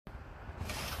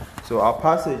So our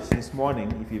passage this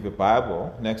morning, if you have a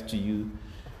Bible next to you,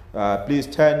 please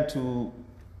turn to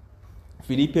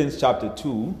Philippians chapter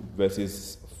 2,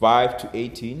 verses 5 to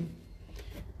 18.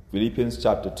 Philippians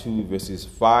chapter 2, verses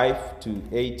 5 to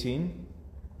 18.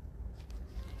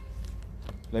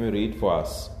 Let me read for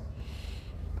us.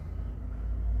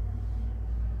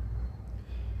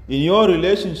 In your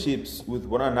relationships with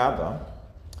one another,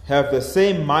 have the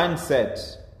same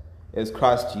mindset as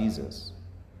Christ Jesus,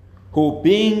 who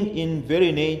being in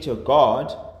very nature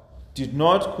God, did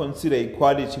not consider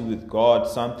equality with God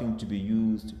something to be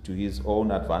used to his own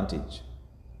advantage.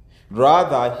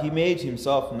 Rather, he made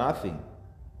himself nothing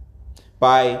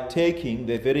by taking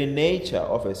the very nature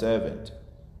of a servant,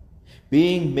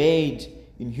 being made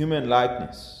in human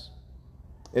likeness,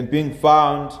 and being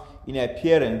found in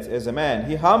appearance as a man.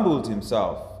 He humbled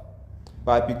himself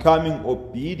by becoming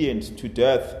obedient to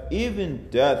death, even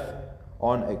death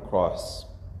on a cross.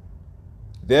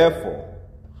 Therefore,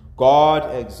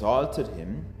 God exalted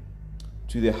him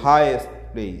to the highest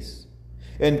place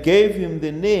and gave him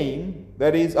the name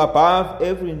that is above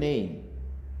every name,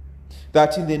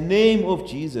 that in the name of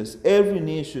Jesus every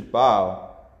knee should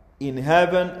bow, in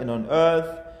heaven and on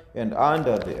earth and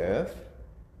under the earth,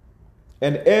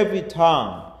 and every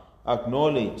tongue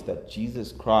acknowledge that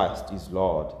Jesus Christ is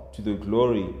Lord, to the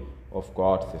glory of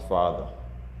God the Father.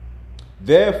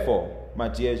 Therefore, my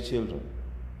dear children,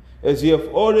 as you have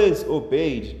always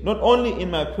obeyed, not only in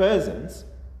my presence,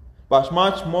 but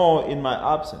much more in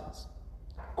my absence,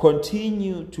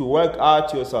 continue to work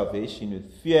out your salvation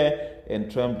with fear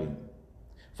and trembling.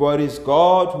 For it is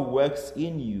God who works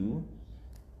in you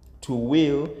to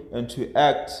will and to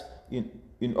act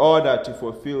in order to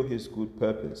fulfill his good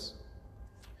purpose.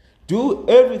 Do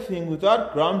everything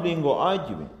without grumbling or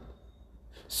arguing,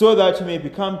 so that you may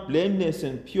become blameless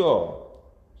and pure,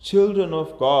 children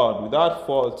of God, without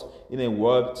fault in a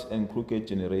warped and crooked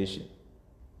generation.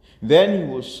 Then you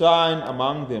will shine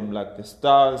among them like the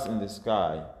stars in the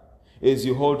sky, as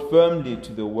you hold firmly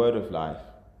to the word of life.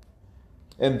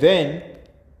 And then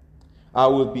I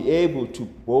will be able to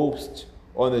boast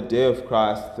on the day of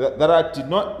Christ that I did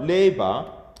not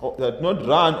labor, or did not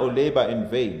run or labor in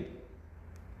vain.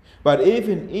 But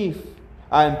even if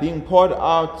I am being poured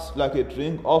out like a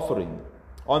drink offering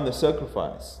on the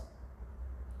sacrifice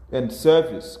and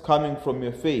service coming from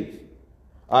your faith,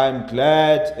 I am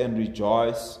glad and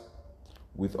rejoice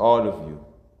with all of you.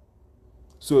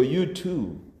 So you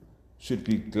too should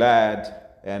be glad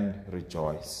and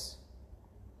rejoice.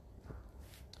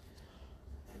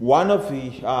 One of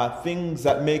the things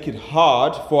that make it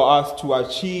hard for us to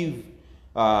achieve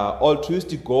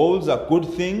altruistic goals are good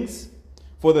things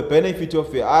for the benefit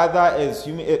of the other as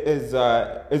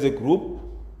a group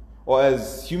or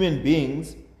as human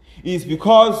beings, is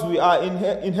because we are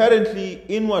inherently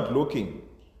inward looking.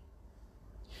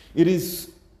 It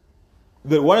is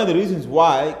one of the reasons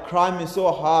why crime is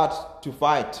so hard to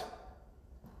fight.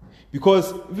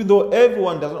 Because even though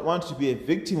everyone doesn't want to be a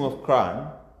victim of crime,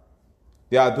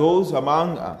 there are those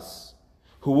among us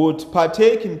who would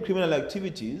partake in criminal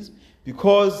activities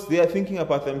because they are thinking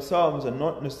about themselves and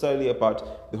not necessarily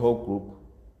about the whole group.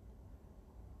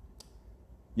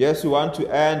 Yes, we want to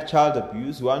end child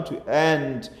abuse, we want to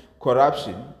end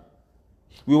corruption.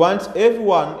 We want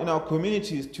everyone in our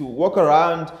communities to walk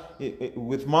around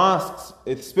with masks,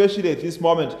 especially at this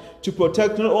moment, to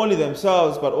protect not only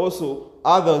themselves but also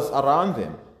others around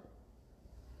them.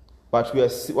 But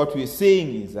what we are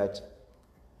saying is that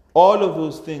all of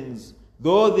those things,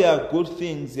 though they are good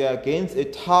things, they are against a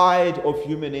tide of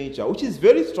human nature, which is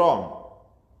very strong.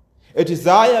 A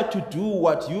desire to do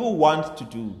what you want to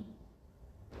do.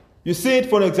 You see it,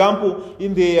 for example,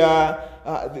 in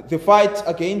the fight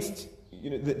against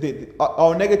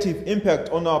our negative impact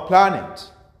on our planet.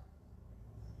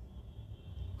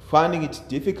 Finding it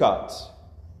difficult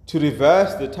to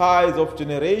reverse the tides of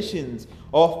generations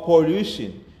of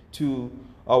pollution to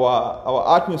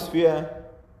our atmosphere,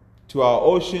 to our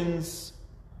oceans,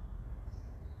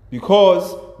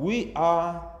 because we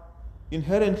are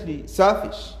inherently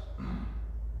selfish.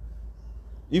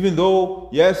 Even though,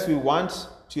 yes, we want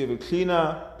to have a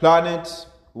cleaner planet,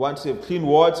 we want to have clean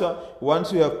water, we want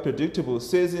to have predictable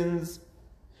seasons,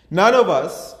 none of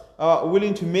us are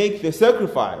willing to make the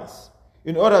sacrifice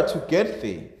in order to get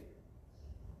there.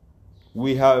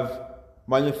 We have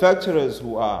manufacturers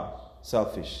who are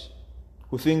selfish,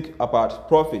 who think about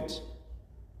profit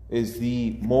is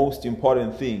the most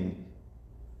important thing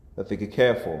that they can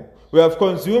care for. We have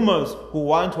consumers who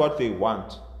want what they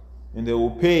want, and they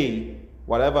will pay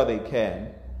whatever they can.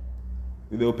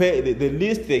 They will pay the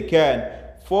least they can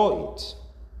for it,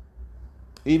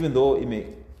 even though it may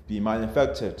be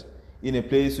manufactured in a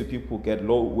place where people get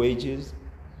low wages,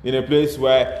 in a place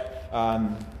where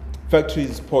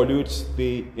factories pollute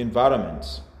the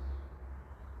environment.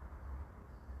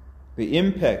 The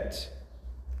impact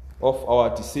of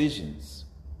our decisions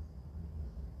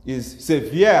is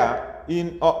severe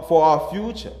for our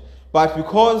future. But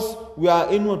because we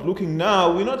are inward looking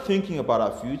now, we're not thinking about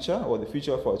our future or the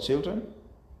future of our children.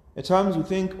 At times we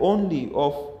think only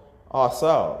of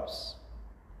ourselves.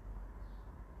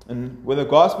 And when the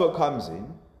gospel comes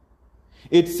in,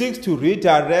 it seeks to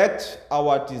redirect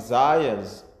our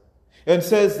desires and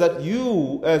says that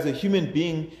you, as a human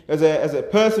being, as a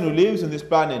person who lives on this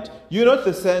planet, you're not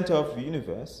the center of the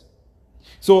universe.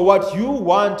 So what you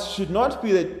want should not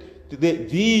be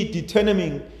the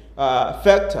determining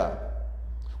factor.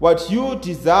 What you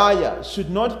desire should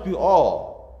not be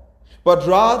all, but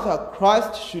rather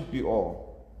Christ should be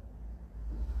all.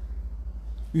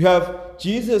 You have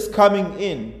Jesus coming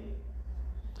in,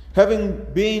 having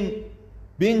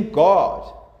being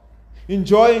God,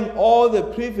 enjoying all the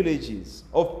privileges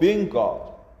of being God.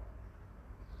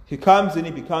 He comes in,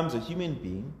 he becomes a human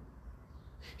being.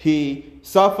 He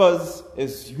suffers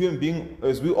as a human being,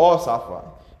 as we all suffer.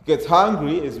 He gets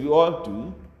hungry, as we all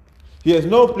do. He has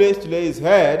no place to lay his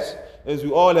head, as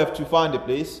we all have to find a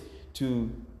place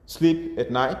to sleep at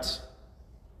night.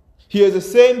 He has the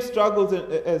same struggles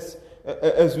as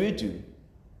we do.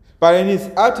 But in his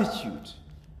attitude,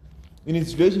 in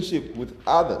his relationship with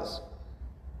others,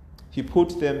 he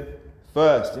put them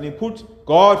first. And he put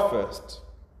God first.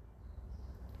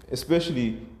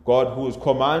 Especially God, who is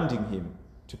commanding him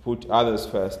to put others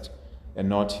first and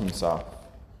not himself.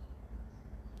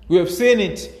 We have seen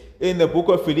it in the book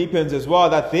of Philippians as well,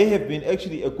 that they have been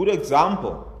actually a good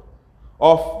example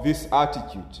of this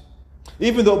attitude.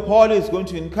 Even though Paul is going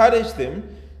to encourage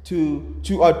them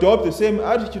to adopt the same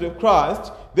attitude of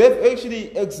Christ, they've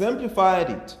actually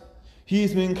exemplified it.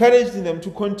 He's been encouraging them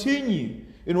to continue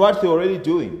in what they're already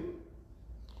doing.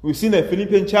 We've seen the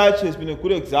Philippian church has been a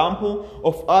good example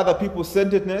of other people's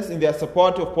centeredness in their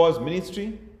support of Paul's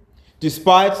ministry,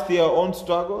 despite their own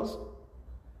struggles.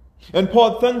 And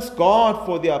Paul thanks God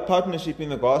for their partnership in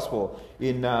the gospel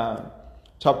in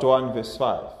chapter 1, verse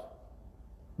 5.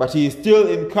 But he is still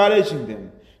encouraging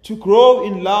them to grow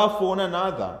in love for one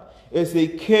another as they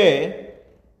care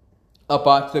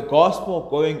about the gospel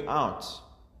going out,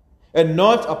 and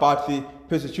not about the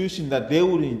persecution that they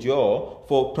would endure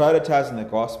for prioritizing the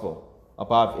gospel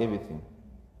above everything.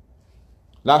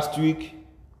 Last week,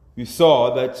 we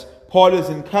saw that Paul is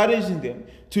encouraging them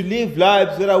to live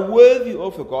lives that are worthy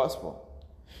of the gospel,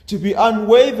 to be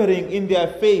unwavering in their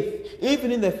faith,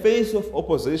 even in the face of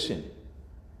opposition,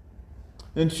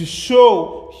 and to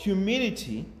show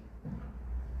humility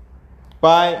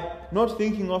by not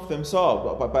thinking of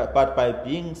themselves, but by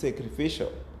being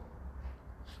sacrificial,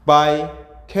 by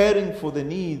caring for the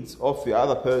needs of the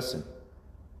other person.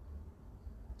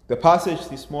 The passage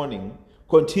this morning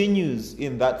continues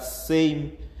in that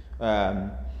same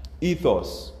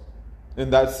ethos, in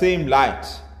that same light.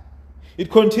 It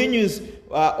continues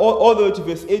all the way to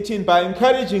verse 18 by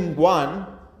encouraging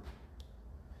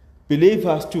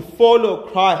believers to follow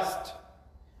Christ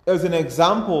as an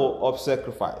example of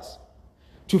sacrifice,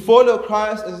 to follow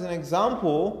Christ as an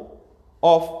example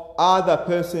of other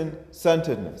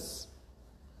person-centeredness.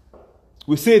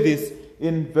 We see this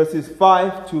in verses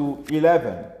 5 to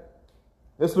 11.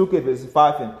 Let's look at verses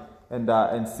 5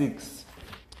 and 6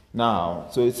 now.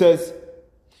 So it says,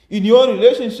 in your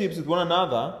relationships with one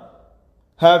another,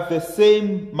 have the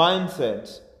same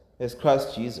mindset as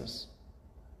Christ Jesus,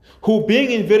 who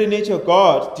being in very nature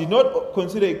God, did not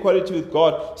consider equality with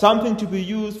God something to be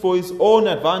used for his own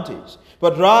advantage,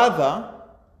 but rather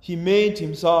he made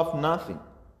himself nothing,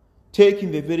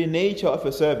 taking the very nature of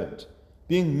a servant,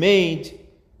 being made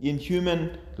in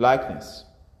human likeness.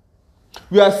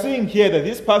 We are seeing here that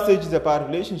this passage is about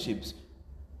relationships.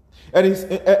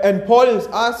 And Paul is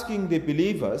asking the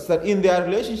believers that in their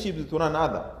relationships with one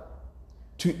another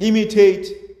to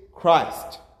imitate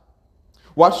Christ.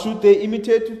 What should they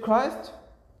imitate with Christ?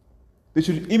 They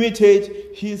should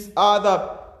imitate his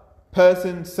other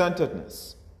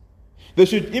person-centeredness. They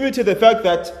should imitate the fact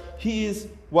that he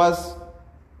was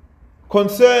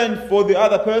concerned for the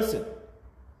other person.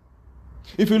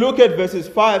 If you look at verses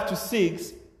 5 to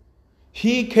 6,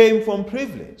 he came from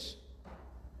privilege.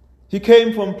 He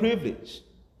came from privilege.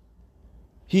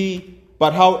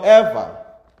 But however,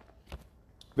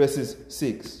 verses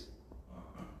 6,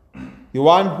 the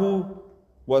one who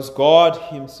was God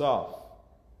himself,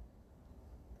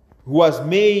 who was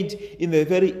made in the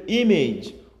very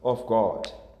image of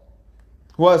God,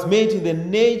 who was made in the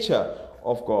nature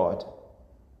of God,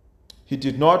 he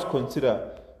did not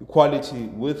consider equality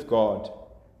with God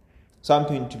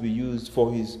something to be used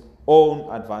for his own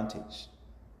advantage.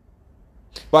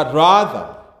 But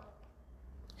rather,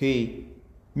 he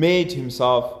made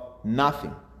himself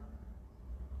nothing,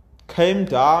 came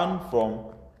down from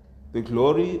the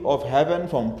glory of heaven,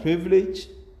 from privilege.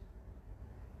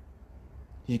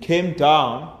 He came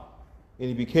down and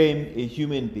he became a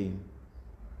human being.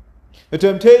 The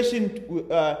temptation,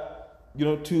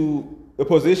 to a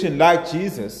position like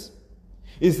Jesus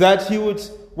is that he would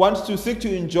want to seek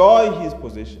to enjoy his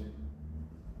position.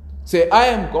 Say, I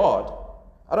am God.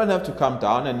 I don't have to come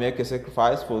down and make a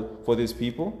sacrifice for these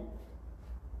people.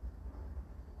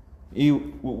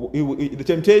 The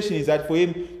temptation is that for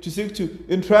him to seek to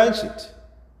entrench it.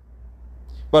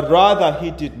 But rather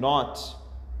he did not.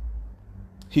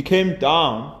 He came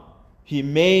down. He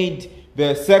made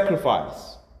the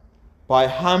sacrifice by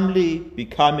humbly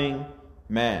becoming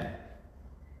man.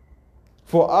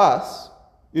 For us,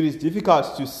 it is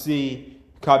difficult to see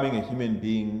becoming a human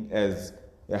being as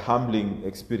a humbling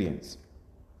experience.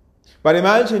 But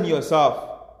imagine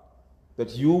yourself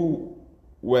that you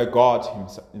were God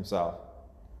himself,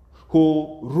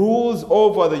 who rules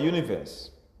over the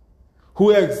universe,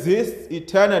 who exists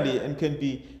eternally and can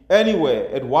be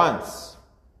anywhere at once.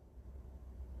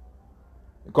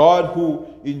 God who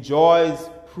enjoys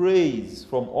praise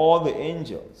from all the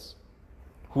angels,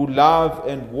 who love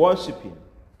and worship him.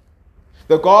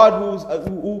 The God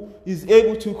who is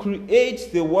able to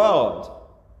create the world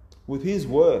with his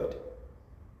word.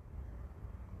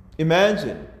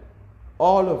 Imagine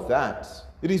all of that.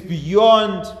 It is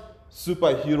beyond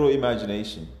superhero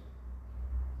imagination.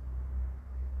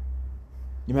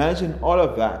 Imagine all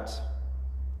of that.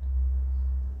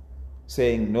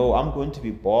 Saying, no, I'm going to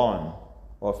be born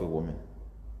of a woman.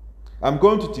 I'm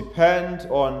going to depend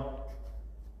on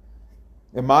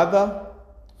a mother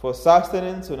for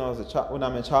sustenance when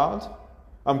I'm a child.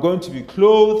 I'm going to be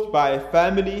clothed by a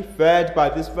family, fed by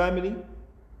this family.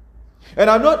 And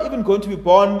I'm not even going to be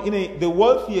born in the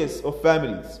wealthiest of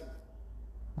families.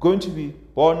 I'm going to be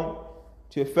born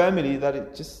to a family that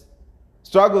it just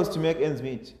struggles to make ends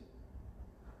meet.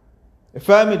 A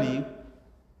family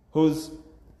whose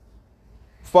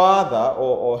father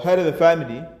or head of the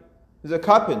family is a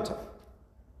carpenter.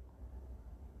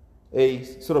 A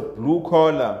sort of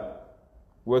blue-collar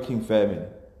working family.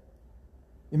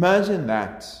 Imagine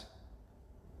that.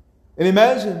 And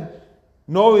imagine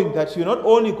knowing that you're not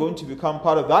only going to become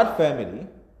part of that family,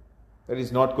 that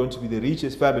is not going to be the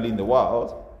richest family in the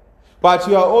world, but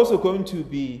you are also going to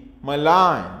be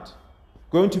maligned,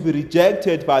 going to be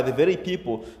rejected by the very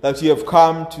people that you have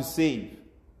come to save.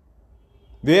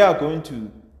 They are going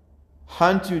to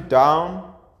hunt you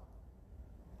down,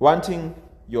 wanting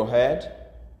your head.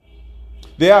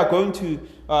 They are going to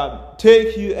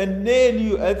take you and nail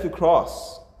you at the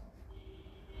cross,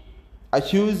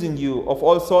 accusing you of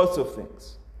all sorts of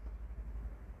things.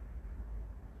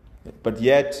 But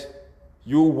yet,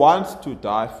 you want to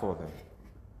die for them.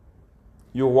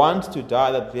 You want to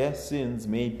die that their sins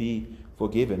may be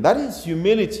forgiven. That is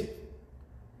humility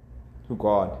to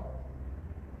God.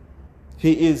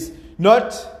 He is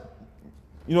not,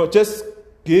 just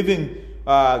giving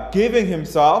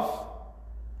himself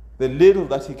the little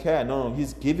that he can. No,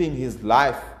 he's giving his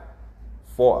life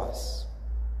for us,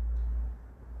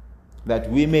 that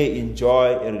we may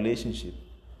enjoy a relationship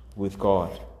with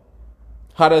God.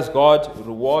 How does God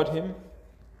reward him?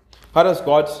 How does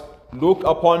God look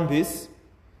upon this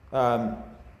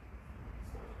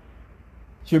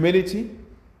humility?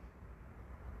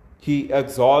 He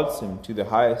exalts him to the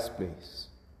highest place.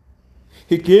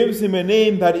 He gives him a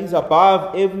name that is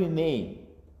above every name.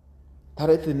 That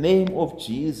is the name of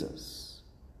Jesus.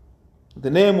 The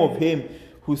name of him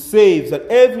who saves, that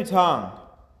every tongue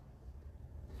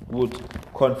would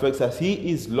confess that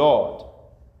he is Lord.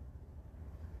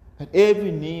 That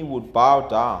every knee would bow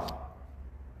down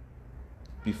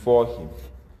before him.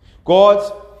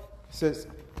 God says,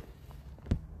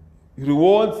 he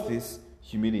rewards this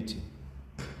humility.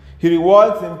 He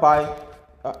rewards him by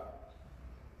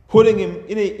putting him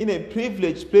in a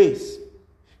privileged place.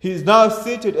 He is now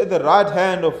seated at the right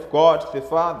hand of God the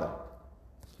Father,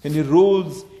 and he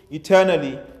rules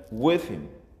eternally with him.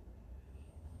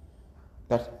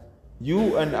 That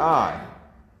you and I,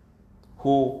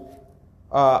 who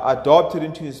are adopted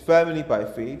into his family by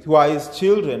faith, who are his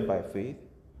children by faith,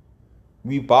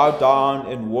 we bow down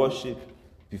and worship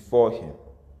before him.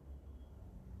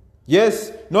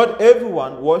 Yes, not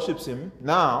everyone worships him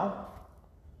now,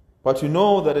 but you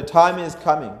know that a time is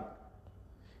coming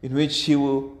in which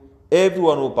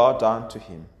everyone will bow down to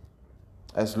him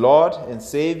as Lord and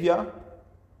Savior,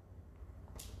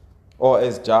 or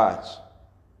as judge.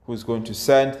 who's going to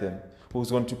send them,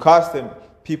 who's going to cast them,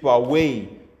 people away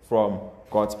from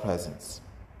God's presence.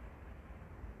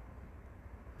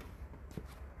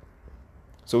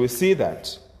 So we see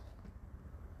that.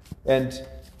 And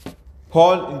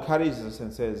Paul encourages us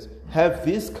and says, have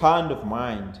this kind of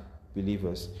mind,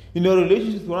 believers. In your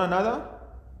relationship with one another,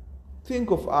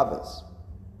 think of others.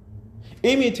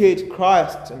 Imitate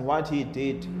Christ and what he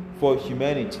did for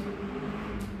humanity.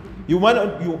 You might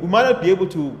not be able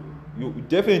to, you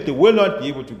definitely will not be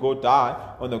able to go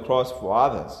die on the cross for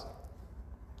others.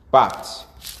 But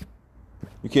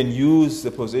you can use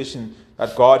the position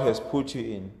that God has put you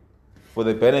in for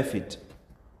the benefit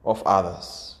of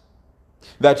others.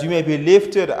 That you may be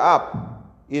lifted up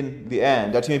in the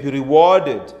end, that you may be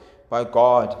rewarded by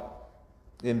God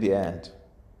in the end.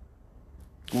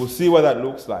 We'll see what that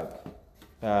looks like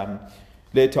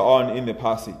later on in the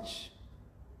passage.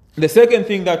 The second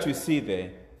thing that we see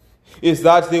there is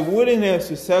that the willingness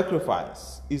to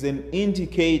sacrifice is an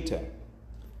indicator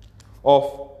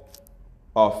of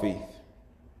our faith.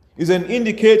 It's an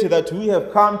indicator that we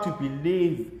have come to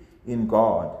believe in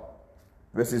God.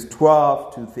 Verses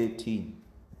 12 to 13.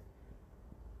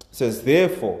 It says,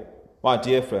 therefore, my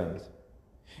dear friends,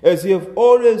 as you have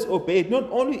always obeyed, not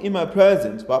only in my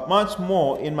presence, but much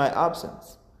more in my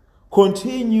absence,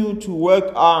 continue to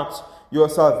work out your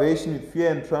salvation with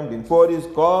fear and trembling, for it is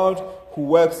God who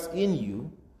works in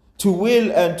you to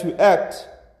will and to act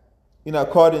in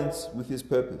accordance with his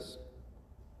purpose.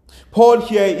 Paul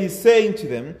here is saying to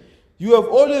them, you have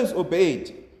always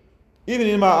obeyed, even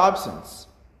in my absence.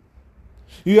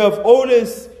 You have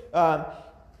always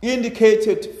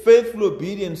indicated faithful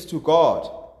obedience to God.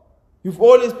 You've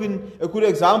always been a good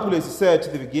example, as he said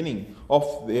at the beginning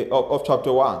of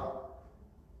chapter 1.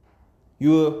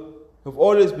 You have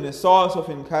always been a source of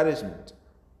encouragement.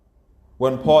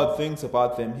 When Paul thinks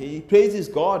about them, he praises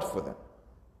God for them,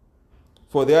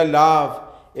 for their love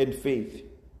and faith.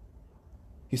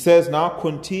 He says, now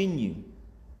continue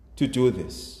to do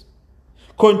this.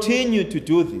 Continue to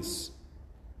do this.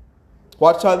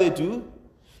 What shall they do?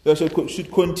 They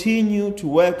should continue to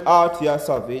work out their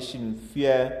salvation with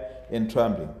fear and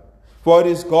trembling. For it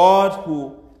is God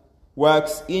who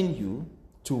works in you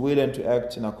to will and to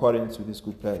act in accordance with his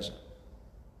good pleasure.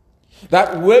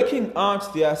 That working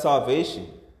out their salvation,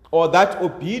 or that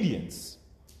obedience,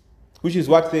 which is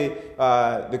what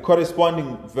the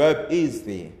corresponding verb is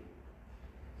there.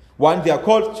 One, they are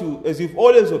called to, as you've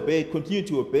always obeyed, continue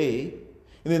to obey.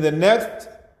 And in the next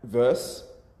verse,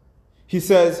 he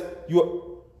says,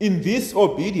 in this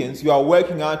obedience, you are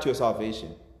working out your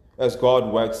salvation as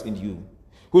God works in you.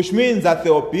 Which means that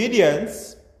the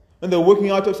obedience and the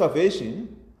working out of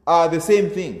salvation are the same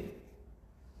thing.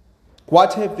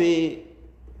 What have the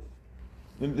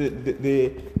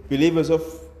believers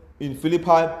in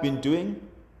Philippi been doing?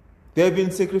 They have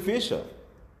been sacrificial,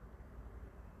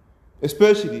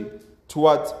 especially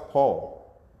towards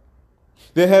Paul.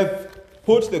 They have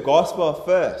put the gospel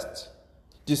first,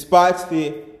 despite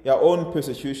their own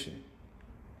persecution.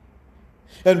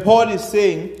 And Paul is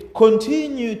saying,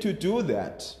 continue to do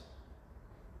that,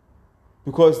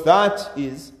 because that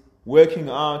is working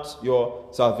out your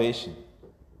salvation.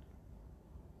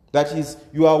 That is,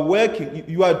 you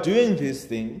are doing these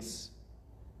things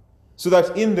so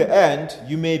that in the end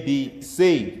you may be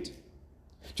saved.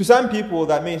 To some people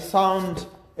that may sound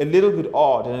a little bit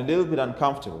odd and a little bit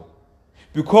uncomfortable,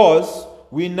 because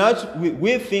we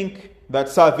think that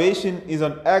salvation is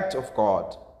an act of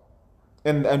God.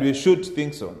 And we should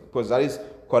think so, because that is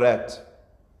correct.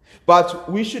 But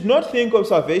we should not think of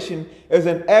salvation as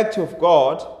an act of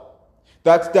God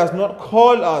that does not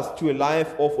call us to a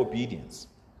life of obedience.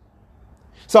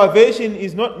 Salvation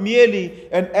is not merely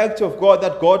an act of God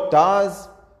that God does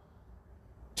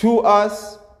to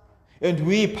us and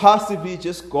we passively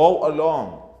just go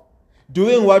along,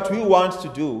 doing what we want to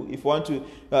do, if we want to,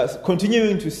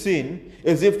 continuing to sin,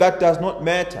 as if that does not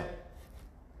matter.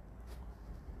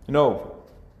 No.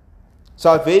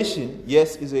 Salvation,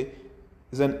 yes, is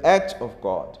an act of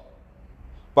God.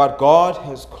 But God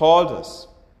has called us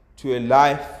to a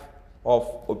life of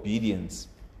obedience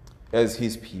as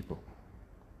his people.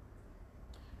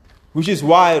 Which is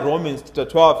why Romans chapter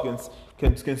 12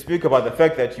 can speak about the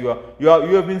fact that you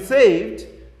have been saved,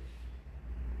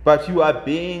 but you are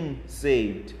being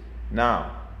saved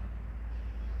now.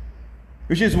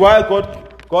 Which is why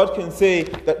God can say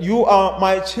that you are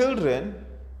my children,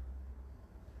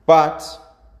 but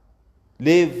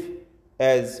live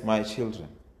as my children.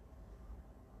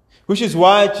 Which is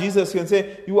why Jesus can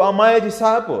say, you are my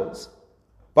disciples,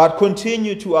 but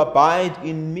continue to abide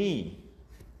in me.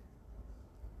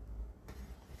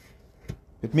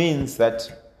 It means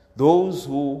that those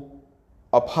who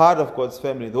are part of God's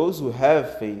family, those who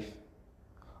have faith,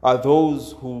 are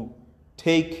those who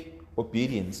take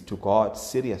obedience to God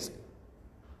seriously.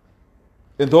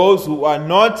 And those who are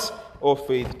not of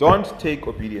faith don't take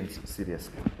obedience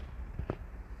seriously.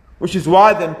 Which is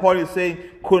why then Paul is saying,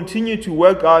 continue to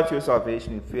work out your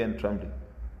salvation in fear and trembling.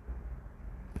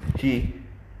 The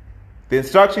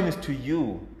instruction is to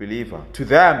you, believer, to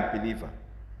them, believer.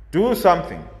 Do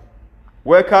something.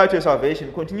 Work out your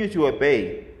salvation. Continue to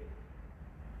obey.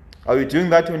 Are you doing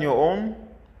that on your own?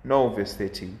 No, verse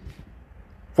 13.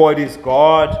 For it is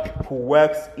God who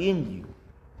works in you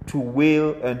to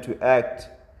will and to act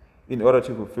in order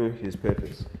to fulfill his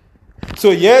purpose.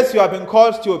 So yes, you have been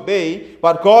called to obey,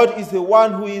 but God is the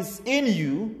one who is in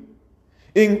you,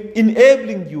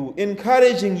 enabling you,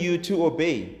 encouraging you to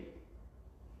obey.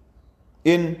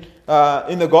 In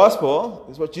the gospel,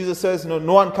 is what Jesus says, no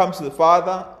one comes to the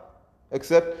Father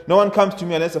except, no one comes to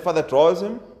me unless the Father draws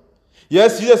him.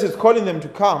 Yes, Jesus is calling them to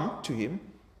come to him,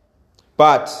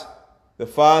 but the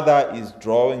Father is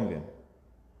drawing them.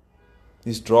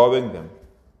 He's drawing them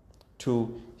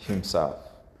to himself.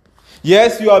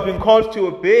 Yes, you have been called to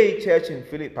obey, church in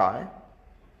Philippi,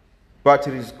 but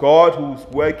it is God who's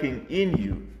working in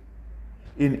you,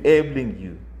 enabling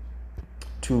you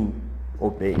to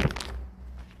obey.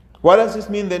 What does this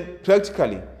mean then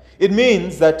practically? It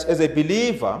means that as a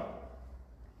believer,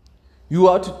 you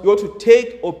are to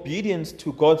take obedience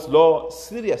to God's law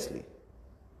seriously.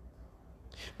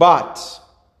 But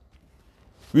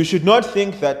we should not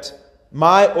think that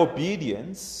my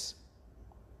obedience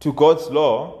to God's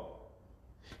law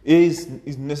is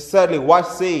necessarily what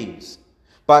saves,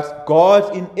 but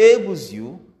God enables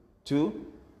you to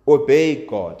obey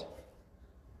God.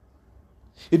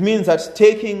 It means that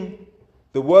taking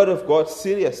the word of God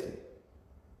seriously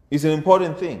is an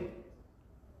important thing.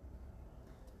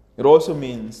 It also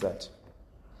means that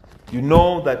you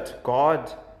know that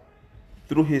God,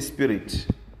 through his Spirit,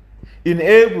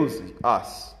 enables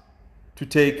us to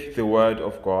take the word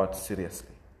of God seriously.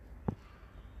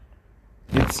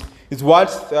 It's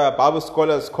what Bible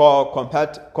scholars call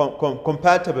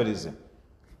compatibilism.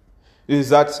 It is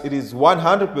that it is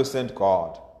 100%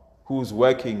 God who's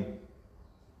working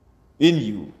in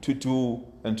you to do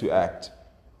and to act.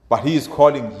 But he is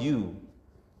calling you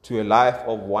to a life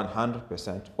of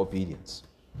 100% obedience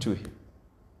to him.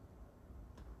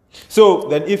 So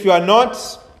then if you are not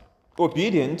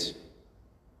obedient,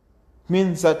 it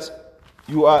means that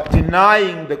you are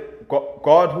denying the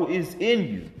God who is in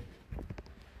you,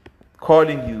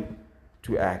 calling you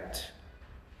to act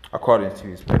according to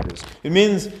his purpose. It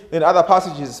means in other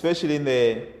passages, especially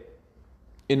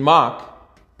in Mark,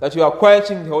 that you are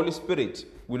quenching the Holy Spirit.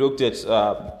 We looked at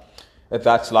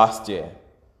that last year.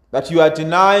 That you are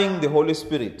denying the Holy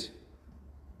Spirit.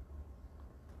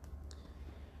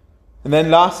 And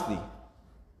then lastly,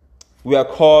 we are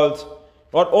called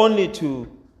not only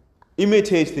to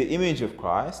imitate the image of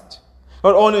Christ,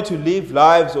 not only to live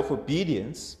lives of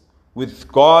obedience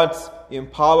with God's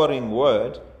empowering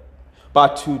word,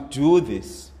 but to do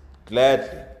this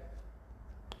gladly.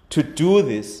 To do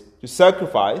this, to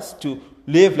sacrifice, to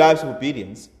live lives of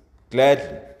obedience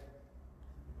gladly.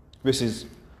 Verses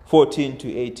 14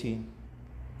 to 18.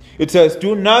 It says,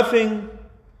 do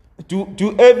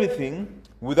everything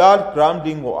without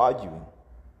grumbling or arguing,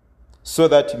 so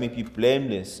that you may be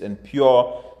blameless and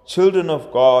pure, children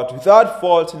of God, without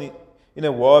fault in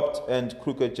a warped and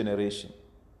crooked generation.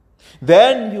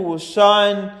 Then you will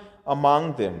shine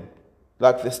among them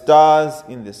like the stars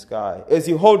in the sky, as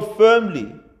you hold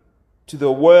firmly to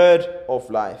the word of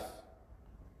life.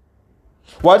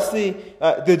 What's the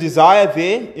desire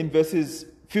there in verses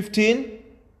 15?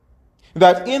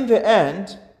 That in the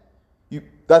end,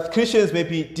 that Christians may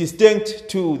be distinct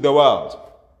to the world,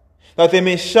 that they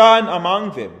may shine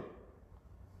among them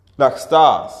like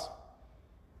stars.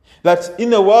 That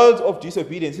in a world of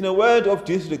disobedience, in a world of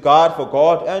disregard for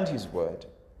God and his word,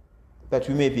 that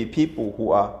we may be people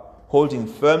who are holding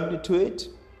firmly to it,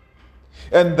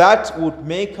 and that would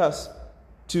make us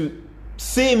to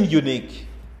seem unique.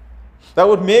 That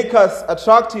would make us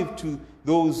attractive to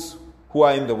those who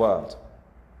are in the world.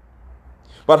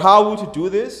 But how are we to do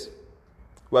this?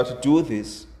 We are to do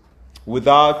this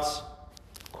without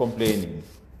complaining,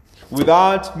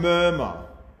 without murmur.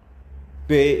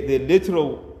 The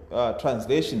literal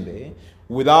translation there,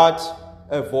 without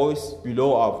a voice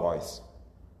below our voice.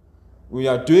 We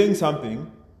are doing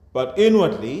something, but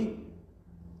inwardly,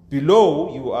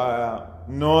 below, you are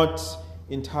not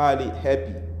entirely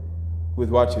happy with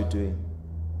what you're doing.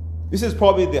 This is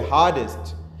probably the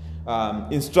hardest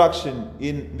instruction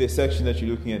in the section that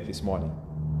you're looking at this morning.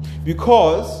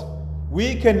 Because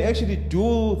we can actually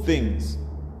do things.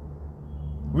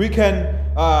 We can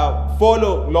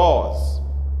follow laws,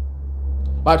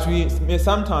 but we may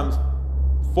sometimes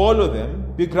follow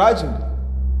them begrudgingly.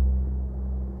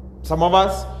 Some of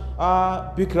us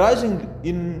are begrudging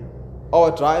in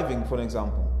our driving, for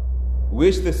example.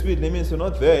 Wish the speed limits are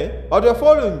not there, but we are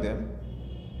following them.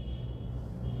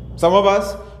 Some of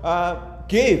us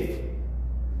give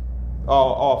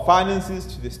our finances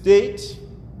to the state,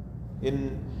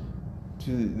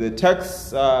 to the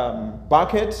tax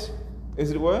bucket,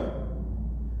 as it were.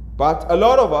 But a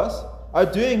lot of us are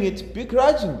doing it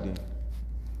begrudgingly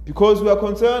because we are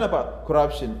concerned about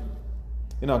corruption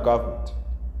in our government.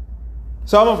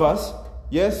 Some of us,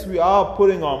 yes, we are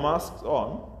putting our masks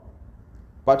on,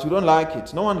 but we don't like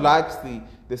it. No one likes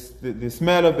the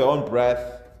smell of their own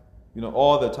breath,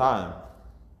 all the time.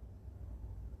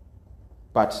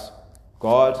 But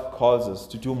God calls us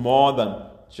to do more than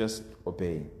just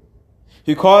obey.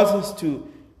 He calls us to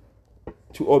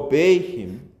obey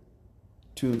Him,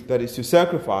 that is to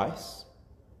sacrifice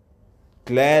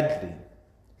gladly,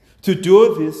 to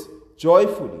do this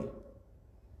joyfully,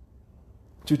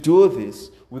 to do this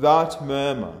without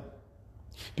murmur.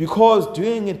 Because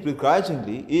doing it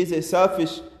begrudgingly is a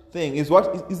selfish thing, is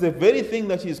the very thing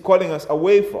that He is calling us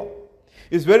away from.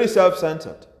 It's very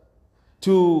self-centered.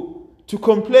 To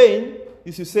complain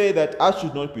is to say that I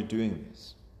should not be doing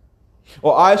this,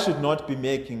 or I should not be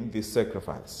making this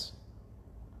sacrifice.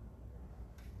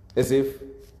 As if,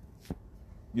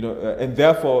 and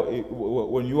therefore,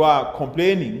 when you are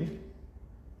complaining,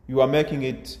 you are making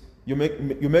it, you're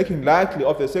making likely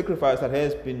of the sacrifice that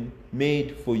has been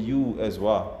made for you as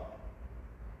well.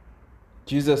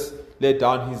 Jesus laid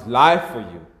down His life for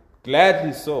you,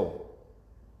 gladly so.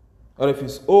 Or of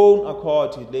His own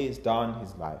accord, He lays down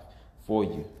His life for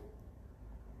you.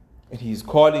 And He is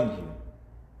calling you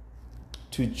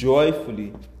to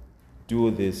joyfully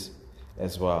do this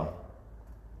as well.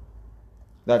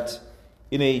 That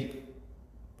in a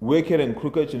wicked and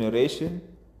crooked generation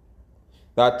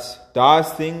that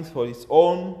does things for its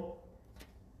own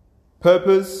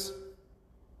purpose,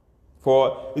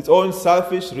 for its own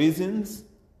selfish reasons,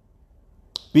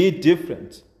 be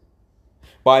different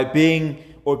by being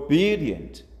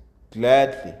obedient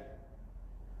gladly,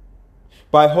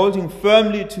 by holding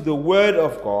firmly to the Word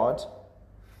of God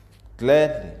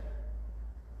gladly.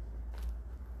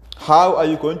 How are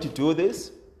you going to do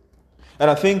this? And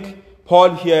I think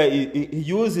Paul here, he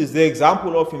uses the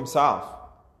example of himself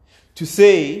to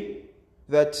say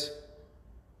that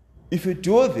if you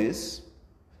do this,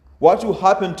 what will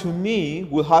happen to me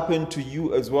will happen to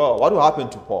you as well. What will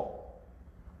happen to Paul?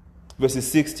 Verses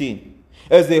 16.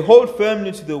 As they hold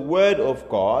firmly to the Word of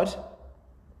God,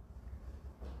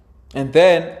 and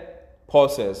then Paul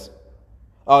says,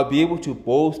 I'll be able to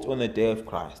boast on the day of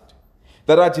Christ,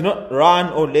 that I do not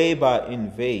run or labor in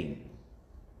vain.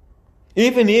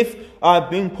 Even if I'm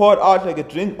being poured out like a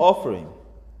drink offering,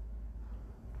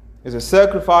 as a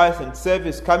sacrifice and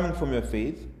service coming from your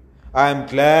faith, I am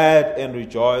glad and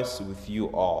rejoice with you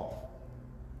all.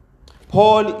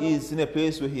 Paul is in a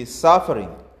place where he is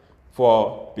suffering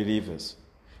for believers.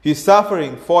 He's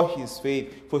suffering for his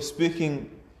faith, for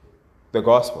speaking the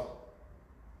gospel.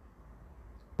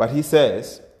 But he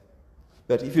says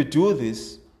that if you do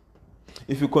this,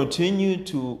 if you continue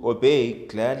to obey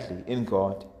gladly in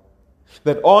God,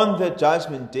 that on the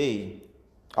judgment day,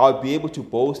 I'll be able to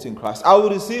boast in Christ. I will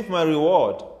receive my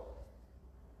reward.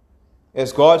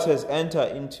 As God says, enter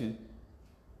into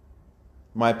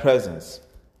my presence.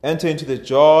 Enter into the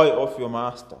joy of your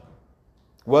master.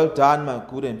 Well done, my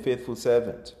good and faithful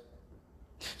servant.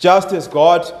 Just as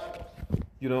God,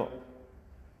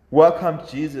 welcomed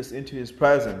Jesus into His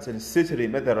presence and seated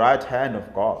Him at the right hand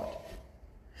of God.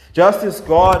 Just as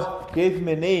God gave Him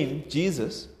a name,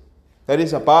 Jesus, that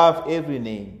is above every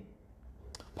name,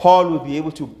 Paul will be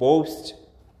able to boast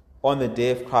on the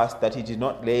day of Christ that he did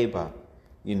not labor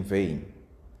in vain.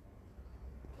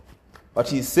 What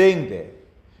he's saying there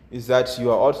is that you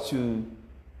ought to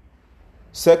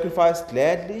sacrifice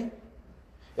gladly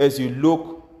as you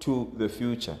look to the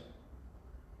future.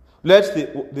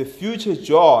 Let the future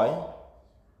joy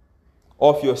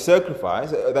of your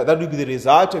sacrifice, that will be the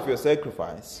result of your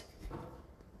sacrifice,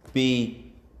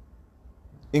 be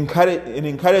an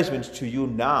encouragement to you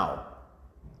now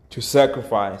to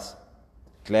sacrifice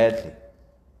gladly.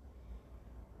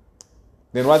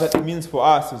 Then what that means for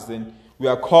us is then we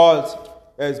are called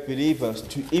as believers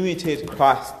to imitate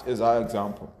Christ as our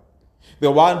example.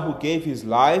 The one who gave his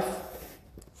life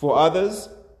for others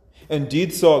and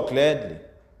did so gladly.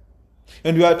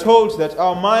 And we are told that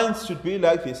our minds should be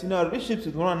like this in our relationships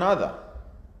with one another.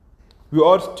 We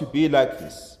ought to be like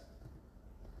this.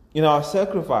 in our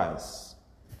sacrifice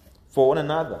for one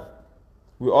another,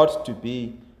 we ought to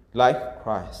be like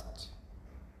Christ,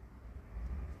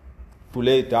 who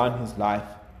laid down his life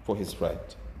for his friend.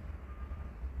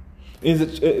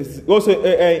 It's also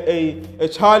a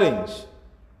challenge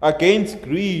against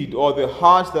greed or the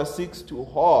heart that seeks to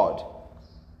hoard,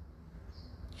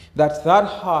 that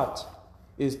heart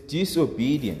is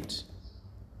disobedient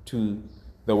to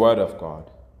the word of God.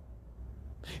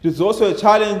 It is also a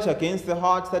challenge against the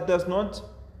heart that does not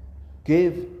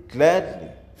give gladly,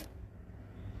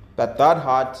 that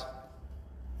heart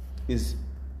is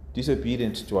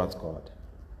disobedient towards God.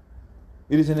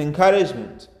 It is an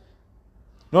encouragement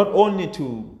not only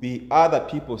to be other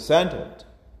people-centered,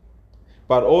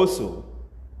 but also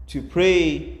to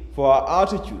pray for our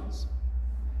attitudes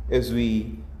as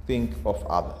we think of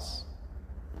others.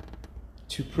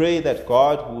 To pray that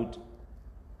God would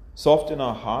soften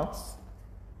our hearts,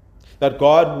 that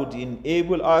God would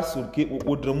enable us,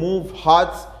 would remove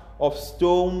hearts of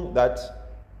stone that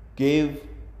gave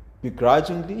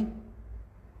begrudgingly,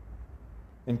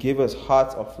 and give us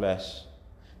hearts of flesh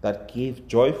that gave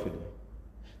joyfully,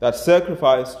 that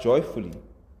sacrificed joyfully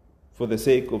for the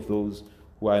sake of those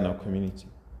who are in our community.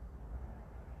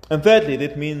 And thirdly,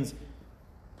 that means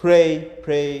pray,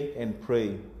 pray, and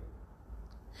pray.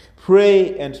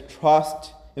 Pray and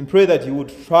trust, and pray that you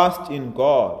would trust in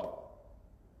God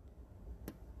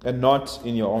and not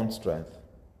in your own strength.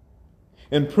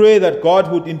 And pray that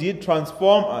God would indeed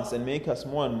transform us and make us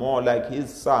more and more like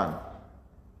his Son,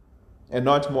 and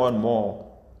not more and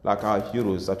more like our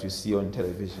heroes that you see on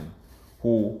television,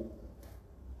 who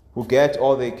get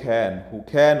all they can, who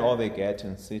can all they get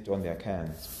and sit on their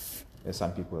cans, as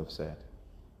some people have said.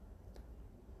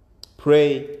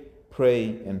 Pray,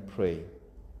 pray, and pray.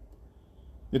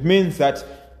 It means that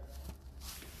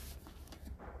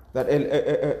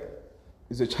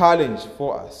is a challenge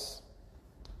for us,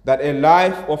 that a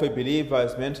life of a believer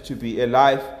is meant to be a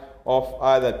life of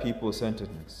other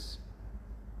people-centeredness,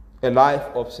 a life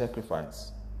of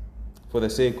sacrifice for the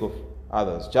sake of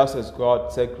others, just as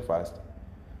God sacrificed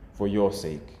for your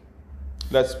sake.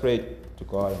 Let's pray to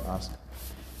God and ask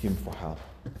him for help.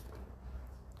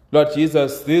 Lord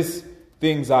Jesus, these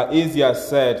things are easier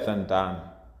said than done.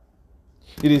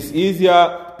 It is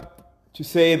easier to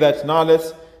say that now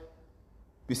let's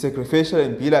be sacrificial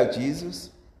and be like Jesus,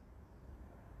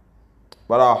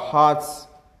 but our hearts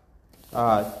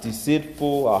are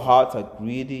deceitful, our hearts are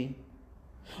greedy.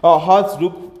 Our hearts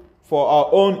look for our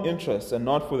own interests and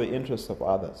not for the interests of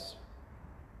others.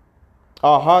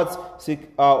 Our hearts seek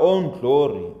our own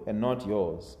glory and not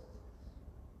yours.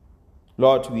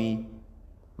 Lord, we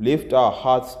lift our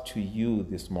hearts to you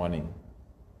this morning.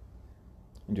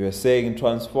 And we are saying,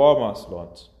 transform us,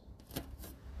 Lord.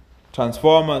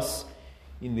 Transform us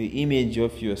in the image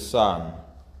of your Son,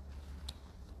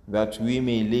 that we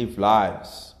may live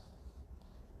lives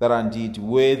that are indeed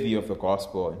worthy of the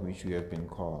gospel in which we have been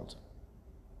called.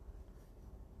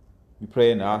 We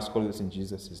pray and ask all this in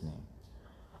Jesus' name.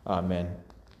 Amen.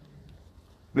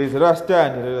 Please let us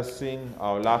stand and let us sing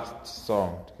our last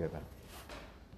song together.